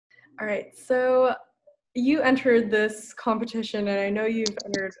All right, so you entered this competition, and I know you've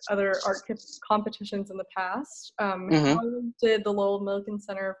entered other competitions in the past. hmm How did the Lowell Milken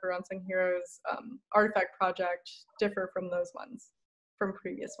Center for Unsung Heroes ArtEffect project differ from those ones, from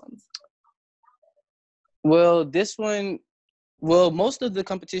previous ones? Well, most of the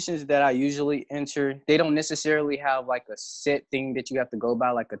competitions that I usually enter, they don't necessarily have like a set thing that you have to go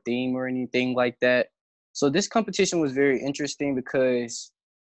by, like a theme or anything like that. So this competition was very interesting because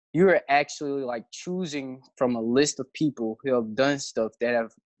you are actually like choosing from a list of people who have done stuff that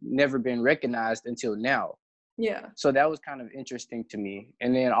have never been recognized until now. Yeah. So that was kind of interesting to me.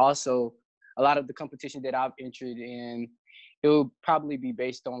 And then also a lot of the competition that I've entered in, it will probably be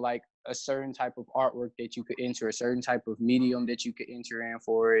based on like a certain type of artwork that you could enter, a certain type of medium that you could enter in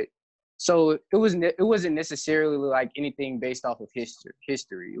for it. So it wasn't necessarily like anything based off of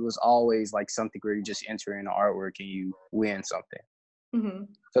history. It was always like something where you just enter in the artwork and you win something. Mm-hmm.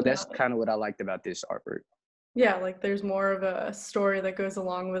 So that's kind of what I liked about this artwork. Yeah, like there's more of a story that goes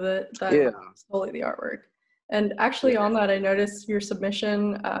along with it than Yeah. solely the artwork. And actually, Yeah. on that, I noticed your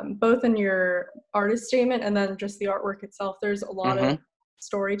submission, both in your artist statement and then just the artwork itself. There's a lot of hmm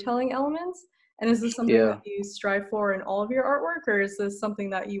storytelling elements. And is this something that Yeah. you strive for in all of your artwork, or is this something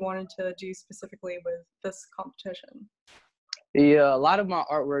that you wanted to do specifically with this competition? Yeah, a lot of my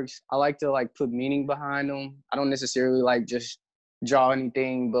artworks, I like to like put meaning behind them. I don't necessarily like just draw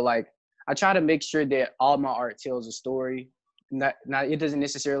anything, but like I try to make sure that all my art tells a story. Not it doesn't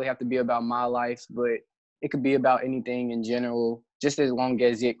necessarily have to be about my life, but it could be about anything in general, just as long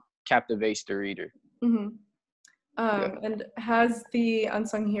as it captivates the reader. Hmm. Yeah. And has the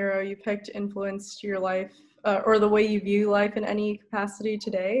unsung hero you picked influenced your life or the way you view life in any capacity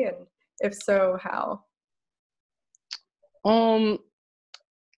today? And if so, how? Um,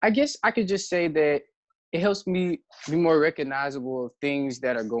 I guess I could just say that it helps me be more recognizable of things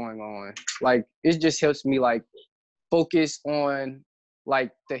that are going on. Like it just helps me like focus on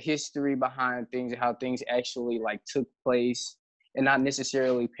like the history behind things and how things actually like took place and not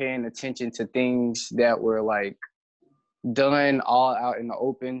necessarily paying attention to things that were like done all out in the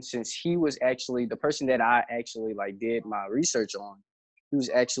open, since he was actually the person that I actually like did my research on. He was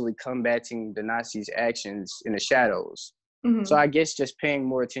actually combating the Nazis' actions in the shadows. So Hmm. I guess just paying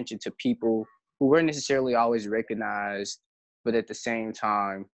more attention to people who weren't necessarily always recognized, but at the same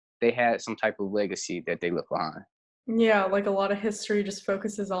time they had some type of legacy that they left behind. Yeah, like a lot of history just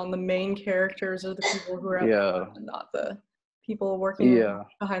focuses on the main characters or the people who are at the Yeah. front and not the people working Yeah.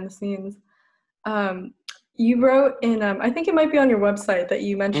 behind the scenes. Um, you wrote in, I think it might be on your website that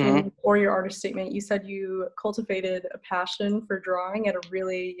you hmm mentioned, or your artist statement, you said you cultivated a passion for drawing at a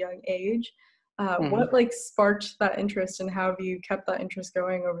really young age. hmm What like sparked that interest and how have you kept that interest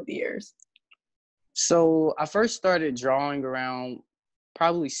going over the years? So I first started drawing around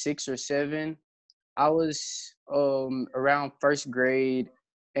probably 6 or 7. I was around first grade,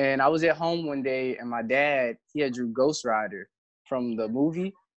 and I was at home one day, and my dad, he had drew Ghost Rider from the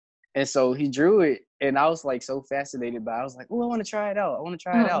movie, and so he drew it, and I was like so fascinated by it. I was like, oh, I want to try it out. I want to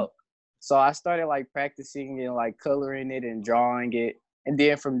try it Uh-huh. out. So I started like practicing and like coloring it and drawing it, and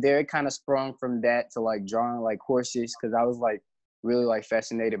then from there it kind of sprung from that to like drawing like horses, because I was like really like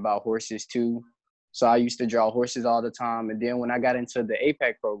fascinated by horses too. So I used to draw horses all the time, and then when I got into the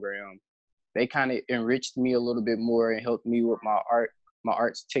APAC program, they kind of enriched me a little bit more and helped me with my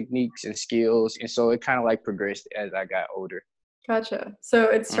arts techniques and skills. And so it kind of like progressed as I got older. Gotcha. So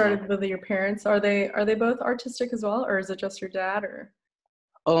it hmm started with your parents. Are they both artistic as well, or is it just your dad? Or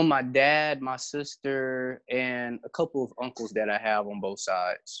Oh, my dad, my sister, and a couple of uncles that I have on both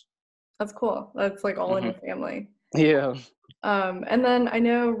sides. that's cool. That's like all in hmm your family. Yeah. And then I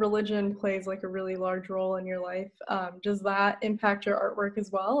know religion plays like a really large role in your life. Does that impact your artwork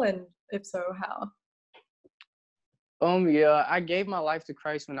as well? And if so, how? Yeah, I gave my life to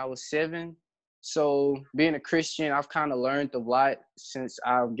Christ when I was 7. So being a Christian, I've kind of learned a lot since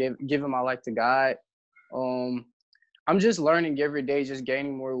given my life to God. Um, I'm just learning every day, just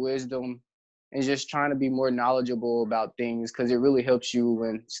gaining more wisdom and just trying to be more knowledgeable about things, because it really helps you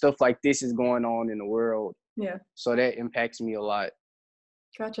when stuff like this is going on in the world. Yeah, So that impacts me a lot.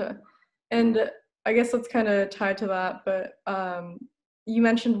 gotcha. hmm And I guess that's kind of tied to that, but you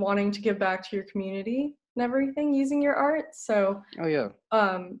mentioned wanting to give back to your community and everything using your art. So, Oh yeah.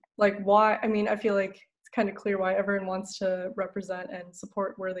 like, why? I mean, I feel like it's kind of clear why everyone wants to represent and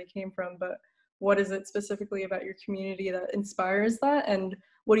support where they came from, but what is it specifically about your community that inspires that? And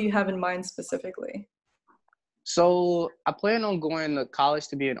what do you have in mind specifically? So I plan on going to college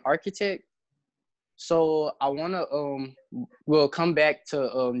to be an architect. So I want to well come back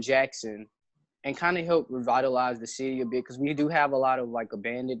to Jackson and kind of help revitalize the city a bit, because we do have a lot of like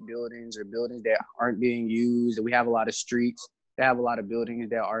abandoned buildings or buildings that aren't being used, and we have a lot of streets that have a lot of buildings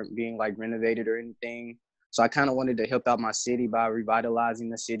that aren't being like renovated or anything. So I kind of wanted to help out my city by revitalizing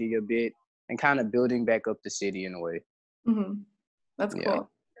the city a bit and kind of building back up the city in a way. Mm-hmm. That's Yeah.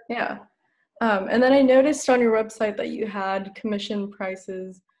 cool. Yeah. And then I noticed on your website that you had commission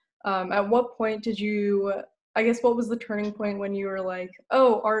prices. At what point did you, I guess, what was the turning point when you were like,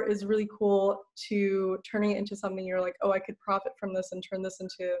 oh, art is really cool, to turning it into something you're like, oh, I could profit from this and turn this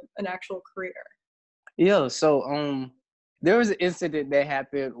into an actual career? Yeah, so there was an incident that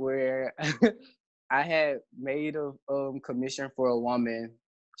happened where I had made a commission for a woman.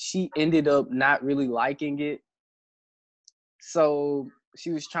 She ended up not really liking it. So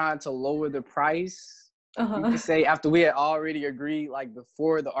she was trying to lower the price. You Uh-huh. could say after we had already agreed, like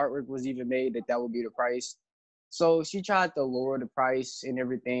before the artwork was even made, that would be the price. So she tried to lower the price and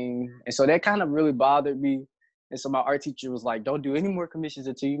everything. And so that kind of really bothered me. And so my art teacher was like, don't do any more commissions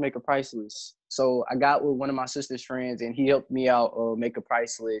until you make a price list. So I got with one of my sister's friends, and he helped me out make a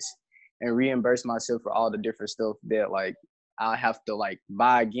price list and reimburse myself for all the different stuff that like I have to like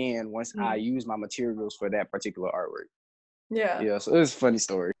buy again once I Mm. use my materials for that particular artwork. Yeah. Yeah, so it was a funny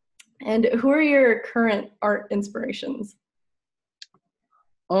story. And who are your current art inspirations?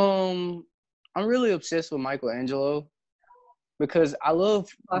 Um, I'm really obsessed with Michelangelo because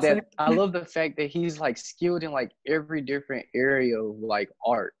Classic. I love the fact that he's like skilled in like every different area of like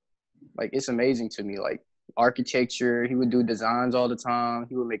art. Like it's amazing to me. Like architecture, he would do designs all the time.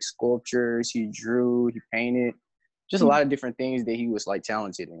 He would make sculptures. He drew. He painted. Just a lot of different things that he was like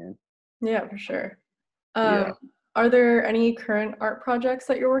talented in. Yeah, for sure. Yeah. Um, are there any current art projects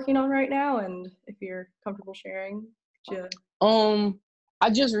that you're working on right now? And if you're comfortable sharing, could you? I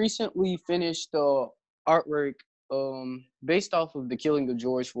just recently finished the artwork based off of the killing of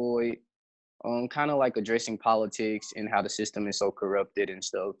George Floyd, kind of like addressing politics and how the system is so corrupted and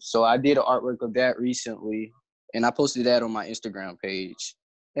stuff. So I did an artwork of that recently, and I posted that on my Instagram page,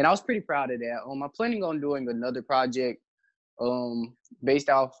 and I was pretty proud of that. I'm planning on doing another project based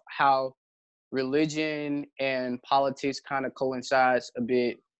off how religion and politics kind of coincides a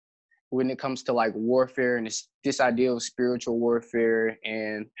bit when it comes to like warfare, and this idea of spiritual warfare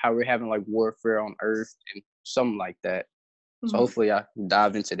and how we're having like warfare on earth and something like that. So Mhm. hopefully I can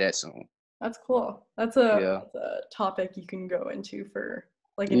dive into that soon. That's cool. Yeah. That's a topic you can go into for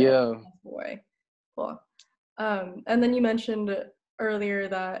like in any Yeah. possible way. Cool. And then you mentioned earlier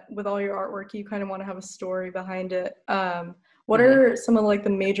that with all your artwork, you kind of want to have a story behind it. What hmm are some of like the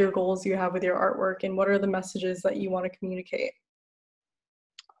major goals you have with your artwork, and what are the messages that you want to communicate?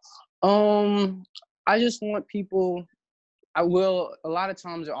 Um, I just want people, I will, a lot of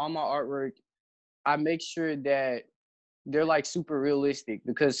times in all my artwork, I make sure that they're like super realistic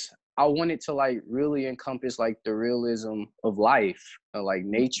because I want it to like really encompass like the realism of life, like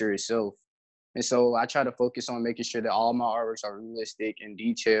nature itself. And so I try to focus on making sure that all my artworks are realistic and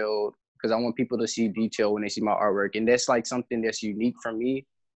detailed because I want people to see detail when they see my artwork. And that's like something that's unique for me.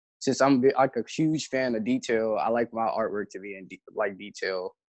 Since I'm like a huge fan of detail, I like my artwork to be in like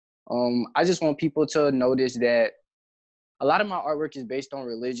detail. I just want people to notice that a lot of my artwork is based on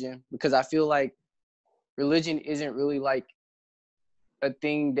religion because I feel like religion isn't really like a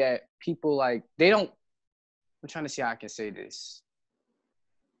thing that people like, they don't, I'm trying to see how I can say this.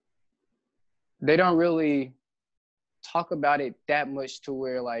 They don't really talk about it that much to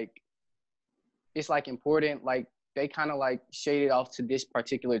where like it's like important. Like they kind of like shade it off to this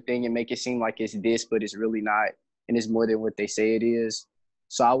particular thing and make it seem like it's this, but it's really not, and it's more than what they say it is.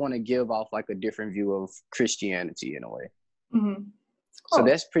 So I want to give off like a different view of Christianity in a way. Mm-hmm. It's So cool.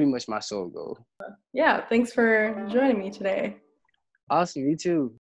 that's pretty much my sole goal. Yeah, thanks for joining me today. Awesome, you too.